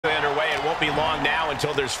be long now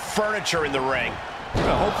until there's furniture in the ring.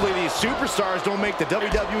 Well, hopefully these superstars don't make the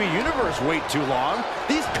WWE Universe wait too long.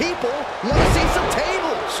 These people want to see some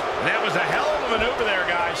tables. That was a hell of a maneuver there,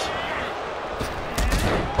 guys.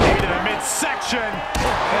 Into the midsection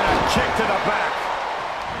and a kick to the back.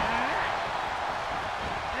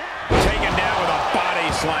 Taken down with a body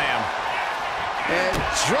slam. And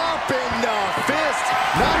dropping the fist.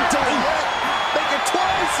 Not done yet. Make it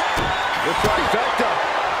twice. The trifecta.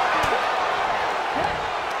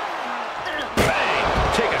 Bang!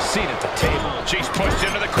 Take a seat at the table. She's pushed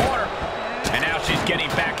into the corner. And now she's getting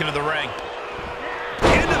back into the ring.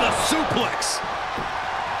 Into the suplex.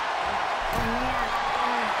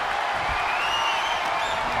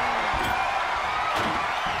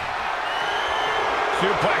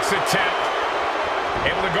 Suplex attempt.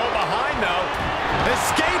 Able to go behind, though.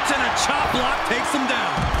 Escapes and a chop block takes him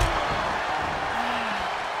down.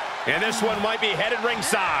 And this one might be headed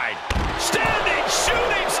ringside. Standing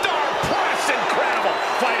shooting star press. Incredible.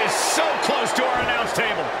 Fight is so close to our announce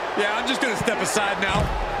table. Yeah, I'm just going to step aside now.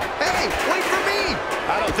 Hey, wait for me.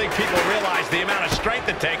 I don't think people realize the amount of strength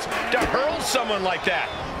it takes to hurl someone like that.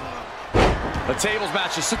 A tables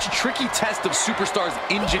match is such a tricky test of superstars'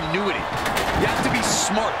 ingenuity. You have to be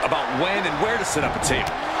smart about when and where to set up a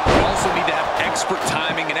table. You also need to have expert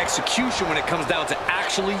timing and execution when it comes down to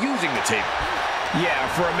actually using the table. Yeah,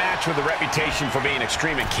 for a match with a reputation for being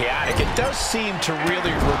extreme and chaotic, it does seem to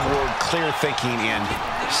really reward clear thinking and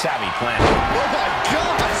savvy planning. Oh my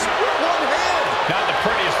gosh, one hand. Not the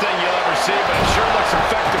prettiest thing you'll ever see, but it sure looks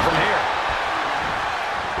effective from here.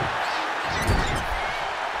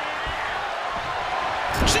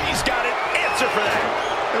 She's got an answer for that.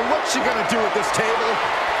 And what's she gonna do at this table?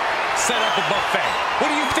 Set up a buffet. What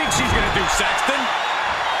do you think she's going to do, Saxton?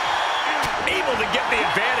 Able to get the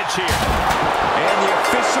advantage here. And the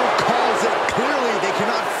official calls it. Clearly, they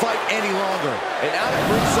cannot fight any longer. And out at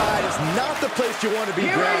ringside is not the place you want to be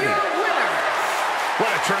grounded. What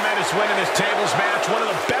a tremendous win in this tables match. One of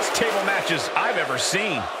the best table matches I've ever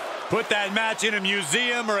seen. Put that match in a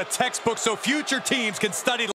museum or a textbook so future teams can study